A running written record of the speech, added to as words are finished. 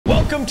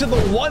Welcome to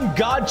the one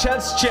god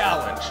chest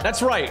challenge.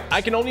 That's right, I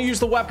can only use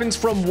the weapons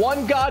from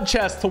one god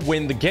chest to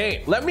win the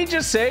game. Let me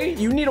just say,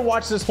 you need to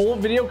watch this whole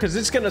video because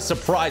it's gonna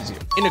surprise you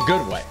in a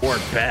good way or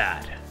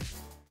bad.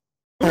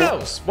 Who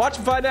knows? Watch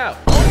and find out.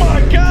 Oh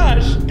my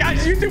gosh,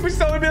 guys, YouTube is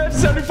telling me that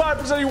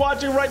 75% of you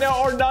watching right now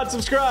are not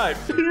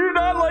subscribed. Do you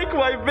not like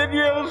my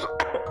videos?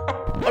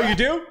 Oh, you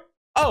do?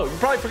 Oh, you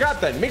probably forgot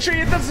then. Make sure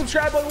you hit that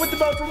subscribe button with the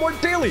bell for more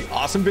daily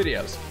awesome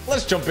videos.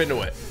 Let's jump into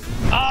it.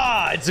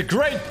 Ah, it's a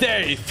great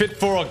day, fit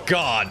for a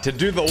god, to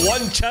do the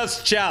one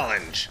chest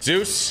challenge.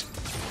 Zeus,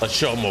 let's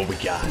show them what we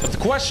got. But the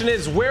question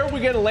is, where are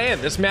we gonna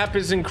land? This map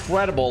is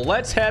incredible.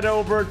 Let's head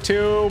over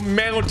to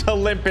Mount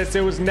Olympus.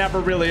 It was never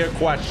really a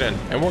question.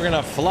 And we're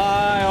gonna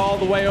fly all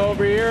the way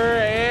over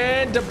here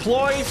and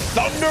deploy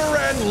thunder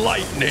and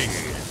lightning.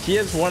 He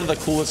is one of the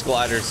coolest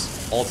gliders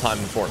all time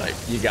in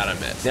Fortnite, you gotta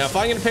admit. Now, if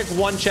I'm gonna pick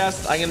one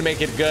chest, I'm gonna make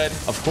it good.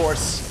 Of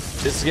course,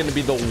 this is gonna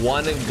be the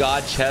one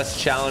god chest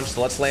challenge.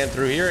 So let's land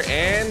through here.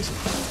 And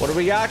what do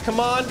we got? Come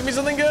on, give me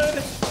something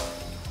good.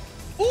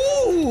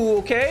 Ooh,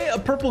 okay, a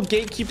purple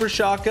gatekeeper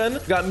shotgun.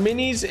 We've got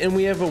minis and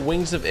we have a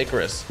wings of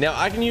Icarus. Now,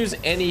 I can use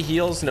any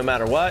heals no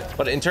matter what,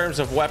 but in terms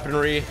of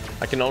weaponry,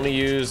 I can only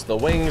use the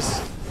wings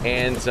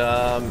and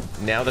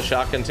now the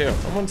shotgun too.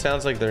 Someone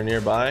sounds like they're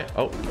nearby.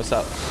 Oh, what's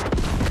up?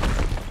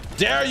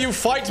 Dare you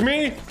fight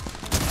me?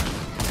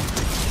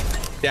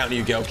 Down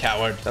you go,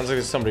 coward. Sounds like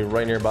there's somebody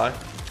right nearby.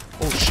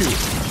 Oh, shoot.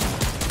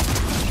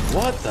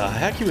 What the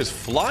heck? He was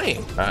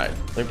flying. All right,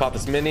 let me pop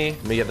this mini.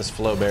 Let me get this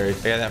flowberry.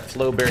 I got that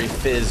flowberry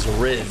fizz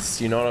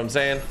riz. You know what I'm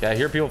saying? Yeah, I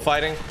hear people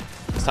fighting.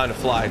 It's time to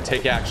fly.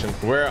 Take action.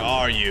 Where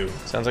are you?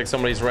 Sounds like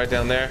somebody's right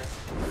down there.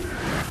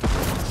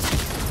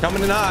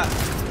 Coming in hot.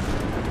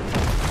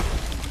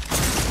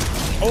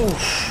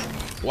 Oh.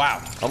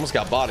 Wow, almost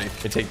got bodied.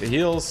 Let me take the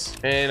heals,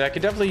 and I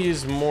could definitely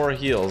use more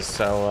heals.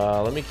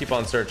 So let me keep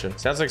on searching.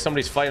 Sounds like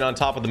somebody's fighting on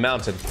top of the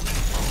mountain.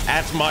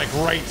 At my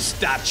great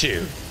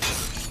statue.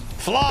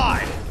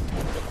 Fly!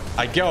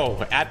 I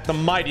go at the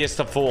mightiest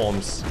of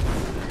forms.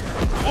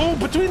 Oh,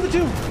 between the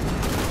two.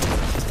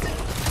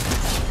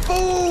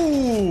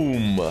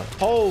 Boom!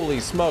 Holy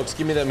smokes,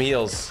 give me them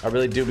heals. I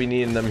really do be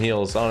needing them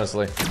heals,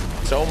 honestly.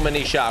 So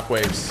many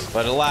shockwaves,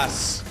 but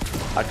alas,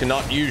 I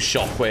cannot use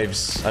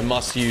shockwaves. I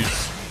must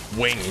use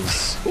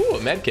wings. Ooh, a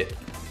medkit.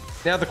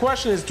 Now the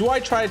question is, do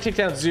I try to take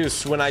down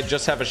Zeus when I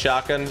just have a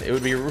shotgun? It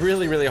would be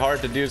really, really hard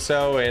to do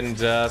so, and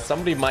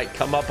somebody might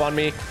come up on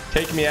me,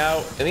 take me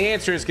out, and the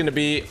answer is going to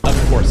be,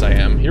 of course I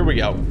am. Here we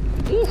go.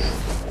 Oof.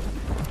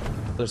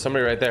 There's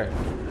somebody right there.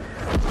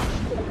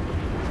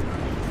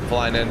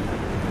 Flying in.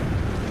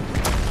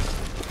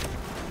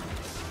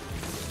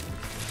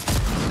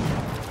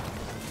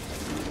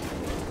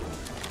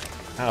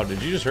 Ow,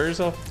 did you just hurt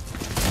yourself?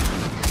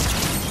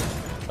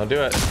 Don't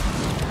do it.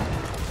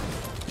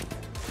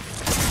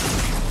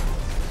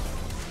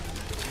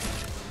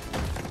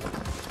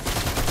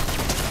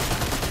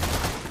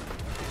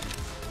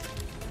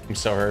 I'm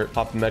so hurt.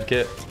 Pop the med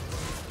kit.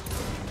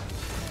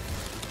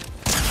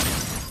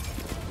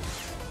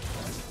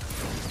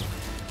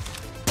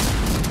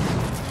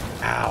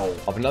 Ow.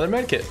 Pop another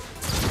med kit.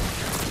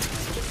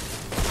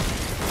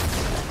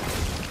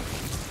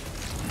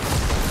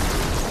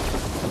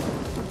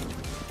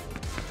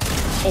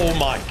 Oh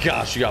my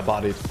gosh, you got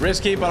bodied.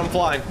 Risky, but I'm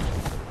flying.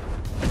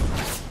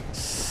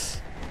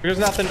 There's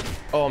nothing.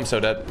 Oh, I'm so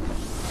dead.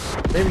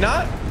 Maybe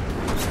not.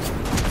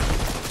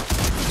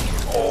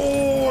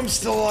 Oh, I'm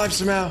still alive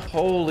somehow.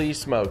 Holy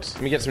smokes.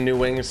 Let me get some new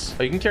wings.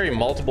 Oh, you can carry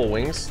multiple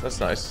wings. That's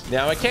nice.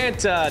 Now, I can't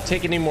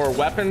take any more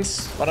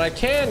weapons, but I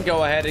can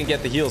go ahead and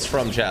get the heals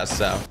from chest.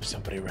 So, there's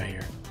somebody right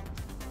here.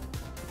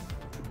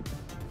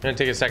 I'm gonna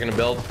take a second to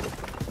build.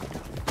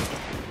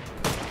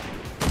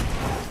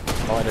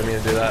 Oh, I didn't mean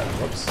to do that.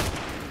 Whoops.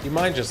 Do you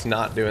mind just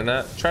not doing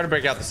that? Try to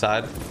break out the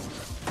side.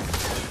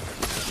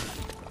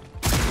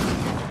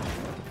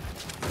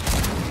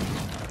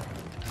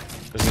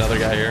 There's another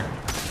guy here.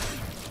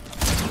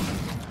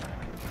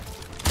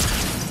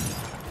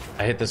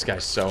 I hit this guy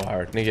so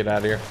hard. Let me get out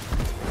of here.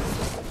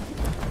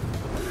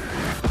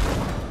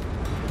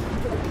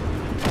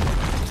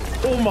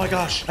 Oh my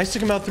gosh. I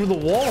took him out through the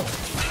wall.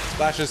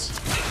 Splashes.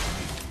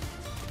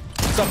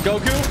 What's up,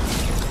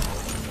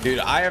 Goku? Dude,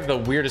 I have the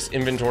weirdest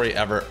inventory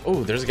ever.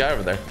 Oh, there's a guy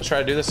over there. Let's try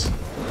to do this.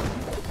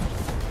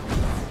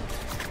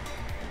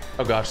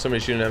 Oh gosh,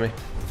 somebody's shooting at me.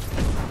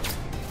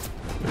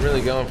 I'm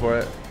really going for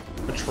it.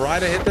 But try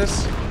to hit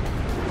this.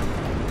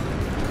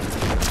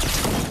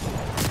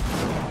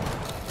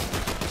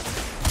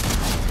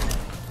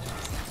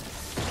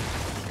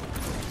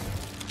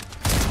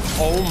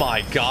 Oh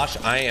my gosh,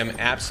 I am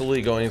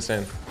absolutely going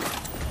insane.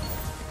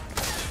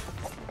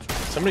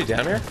 Somebody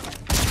down here?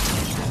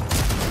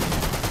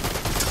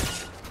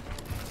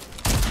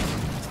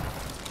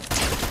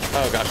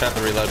 Oh gosh, I have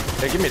to reload.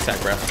 Hey, give me a sec,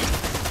 bro.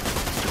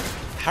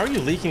 How are you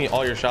leaking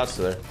all your shots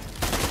to there?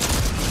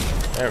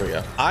 There we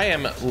go. I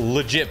am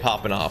legit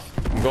popping off.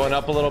 I'm going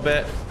up a little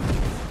bit.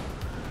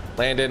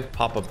 Landed.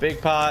 Pop a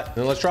big pot.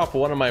 Then let's drop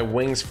one of my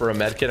wings for a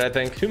medkit, I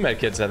think. 2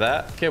 medkits at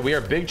that. Okay, we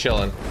are big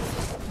chilling.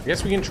 I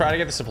guess we can try to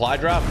get the supply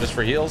drop just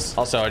for heals.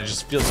 Also, it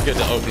just feels good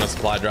to open a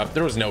supply drop.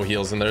 There was no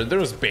heals in there. There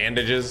was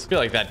bandages. I feel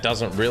like that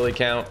doesn't really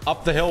count.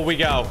 Up the hill we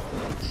go.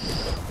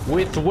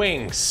 With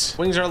wings.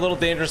 Wings are a little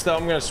dangerous though.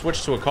 I'm gonna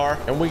switch to a car,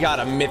 and we got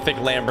a mythic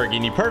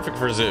Lamborghini, perfect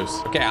for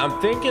Zeus. Okay, I'm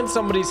thinking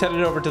somebody's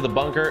headed over to the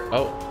bunker.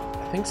 Oh,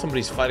 I think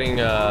somebody's fighting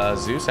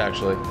Zeus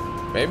actually.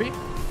 Maybe?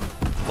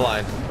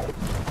 Blind.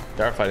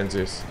 They are fighting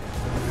Zeus.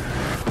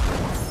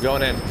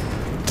 Going in.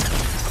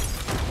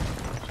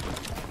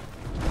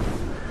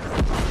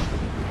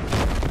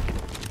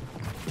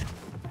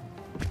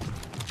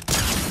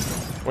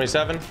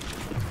 $27.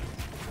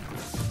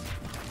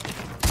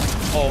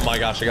 Oh my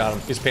gosh, I got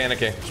him. He's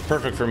panicking. It's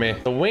perfect for me.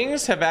 The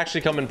wings have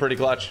actually come in pretty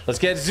clutch. Let's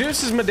get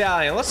Zeus's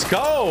medallion. Let's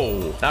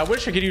go. Now, I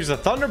wish I could use the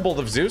thunderbolt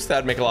of Zeus.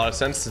 That'd make a lot of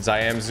sense since I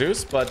am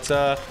Zeus, but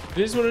it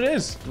is what it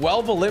is.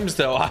 12 limbs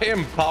though. I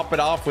am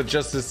popping off with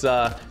just this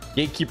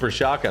gatekeeper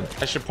shotgun.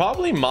 I should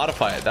probably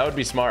modify it. That would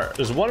be smart.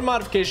 There's one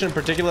modification in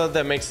particular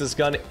that makes this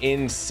gun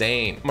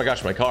insane. Oh my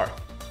gosh, my car.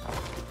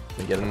 Let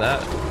me get in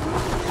that.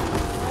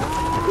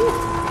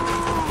 Woo.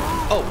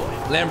 Oh boy.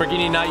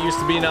 Lamborghini not used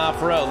to being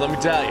off-road, let me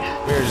tell you.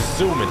 We're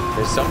zooming.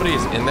 There's somebody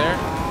is in there.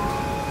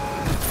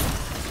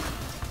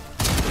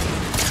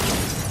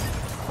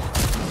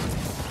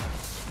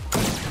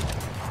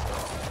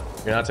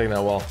 You're not taking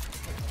that wall.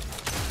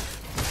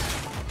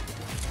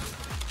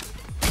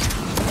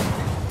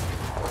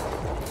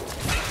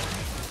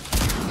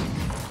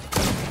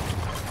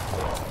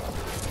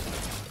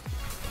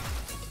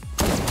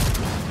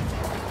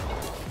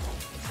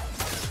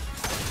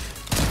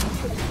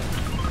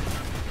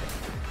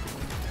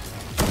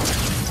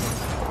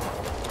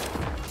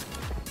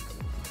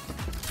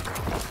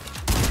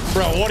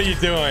 Bro, what are you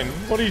doing?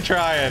 What are you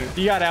trying?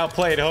 You got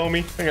outplayed,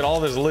 homie. Look at all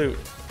this loot.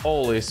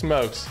 Holy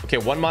smokes. Okay,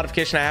 one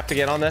modification I have to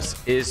get on this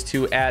is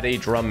to add a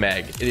drum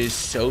mag. It is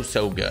so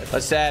good.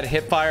 Let's add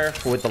hip fire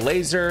with the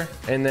laser,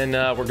 and then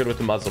we're good with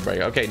the muzzle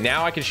brake. Okay,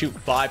 now I can shoot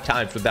 5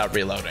 times without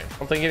reloading. I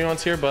don't think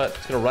anyone's here, but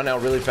it's gonna run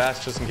out really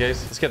fast just in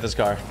case. Let's get this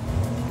car.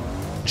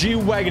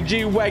 G-Wagon,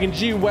 G-Wagon,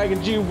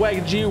 G-Wagon,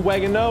 G-Wagon,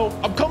 G-Wagon. No,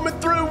 I'm coming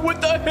through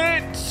with the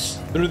hits.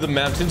 Through the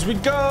mountains we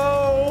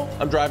go.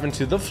 I'm driving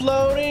to the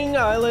floating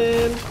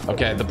island.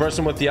 Okay, the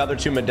person with the other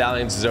 2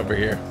 medallions is over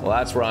here. Well,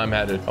 that's where I'm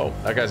headed. Oh,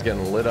 that guy's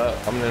getting lit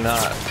up. Coming in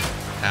hot.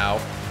 Ow.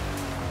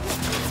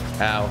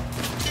 Ow.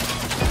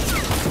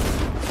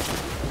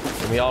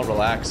 Can we all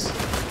relax?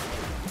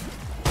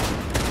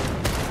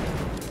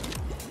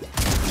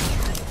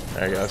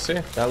 There you go. See?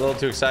 Got a little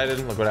too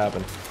excited. Look what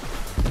happened.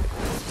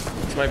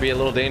 This might be a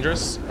little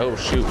dangerous. Oh,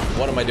 shoot.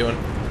 What am I doing?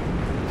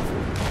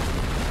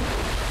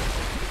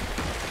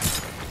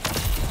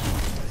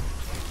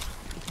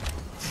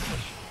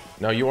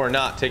 No, you are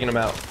not taking him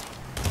out.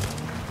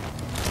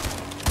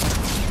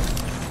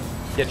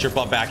 Get your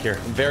butt back here.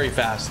 Very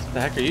fast. What the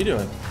heck are you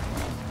doing?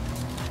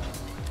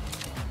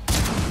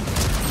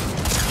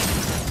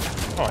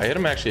 Oh, I hit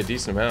him actually a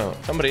decent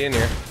amount. Somebody in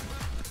here.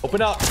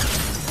 Open up.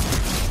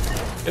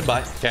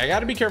 Goodbye. Okay, I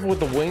gotta be careful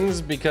with the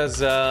wings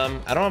because I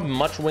don't have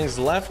much wings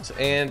left,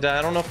 and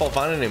I don't know if I'll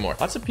find it anymore.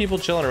 Lots of people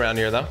chilling around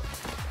here, though.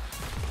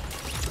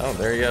 Oh,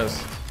 there he goes.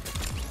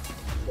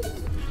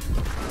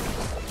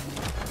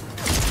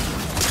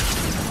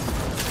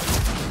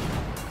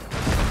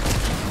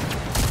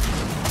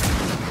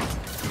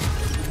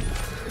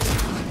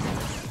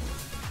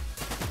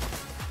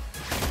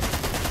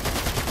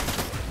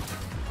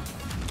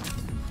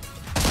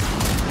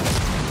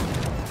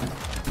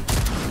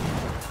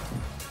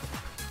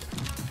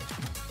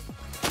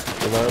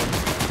 Reload.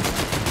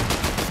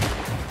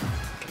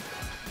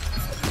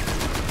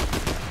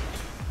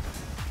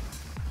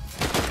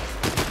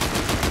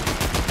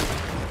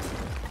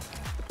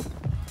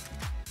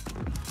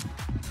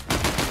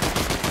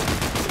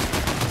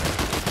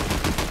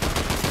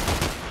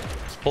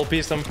 Just pull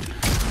piece them.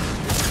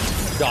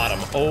 Got him.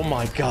 Oh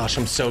my gosh,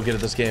 I'm so good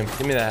at this game.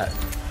 Give me that.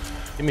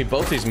 Give me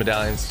both these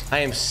medallions. I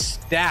am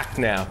stacked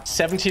now.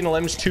 17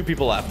 limbs, 2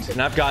 people left.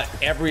 And I've got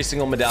every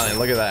single medallion.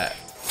 Look at that.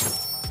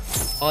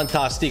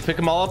 Fantastic. Pick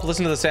them all up.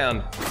 Listen to the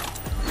sound.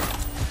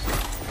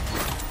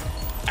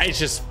 It's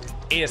just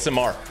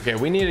ASMR. Okay,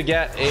 we need to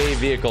get a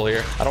vehicle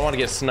here. I don't want to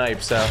get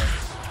sniped, so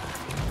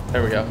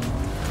there we go.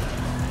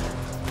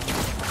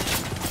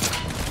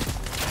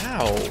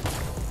 Ow.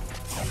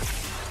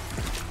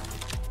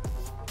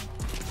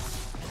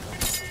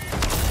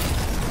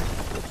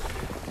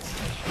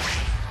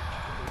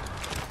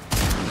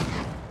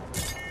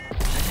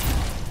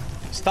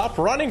 Stop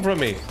running from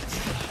me.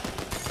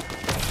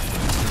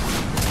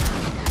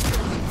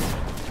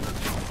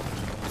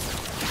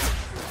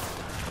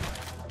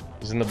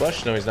 He's in the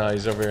bush? No, he's not.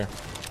 He's over here.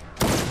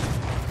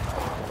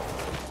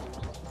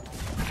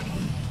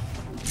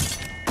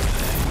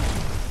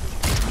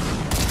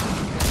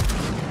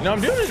 You know,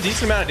 I'm doing a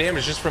decent amount of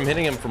damage just from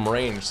hitting him from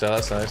range, so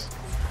that's nice.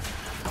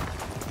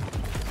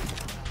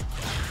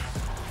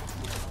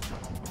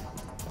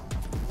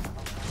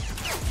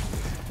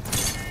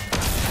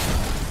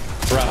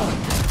 Bro.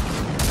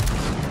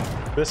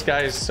 This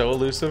guy is so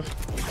elusive.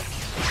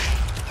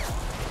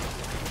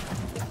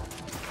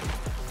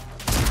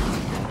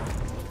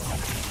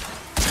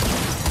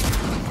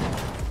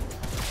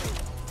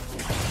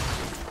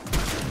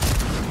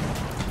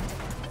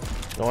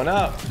 Going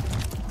up.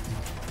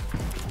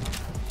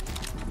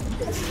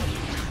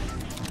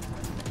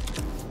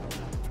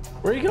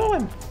 Where are you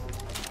going?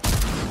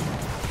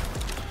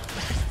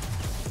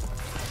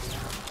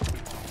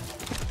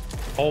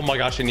 Oh my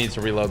gosh, he needs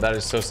to reload. That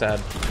is so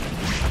sad.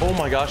 Oh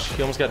my gosh,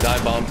 he almost got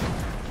dive bombed.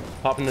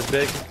 Popping this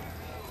big.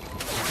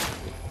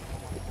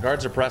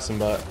 Guards are pressing,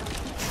 but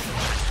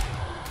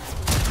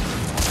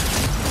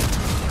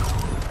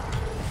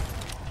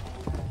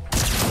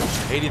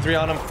 83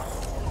 on him.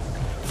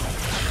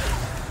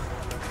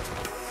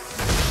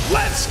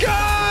 Let's go!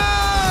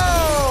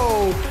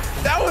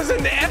 That was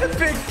an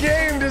epic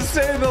game to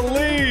say the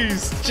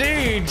least.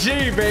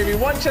 GG, baby.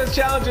 One chest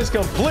challenge is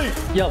complete.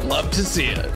 You'll love to see it.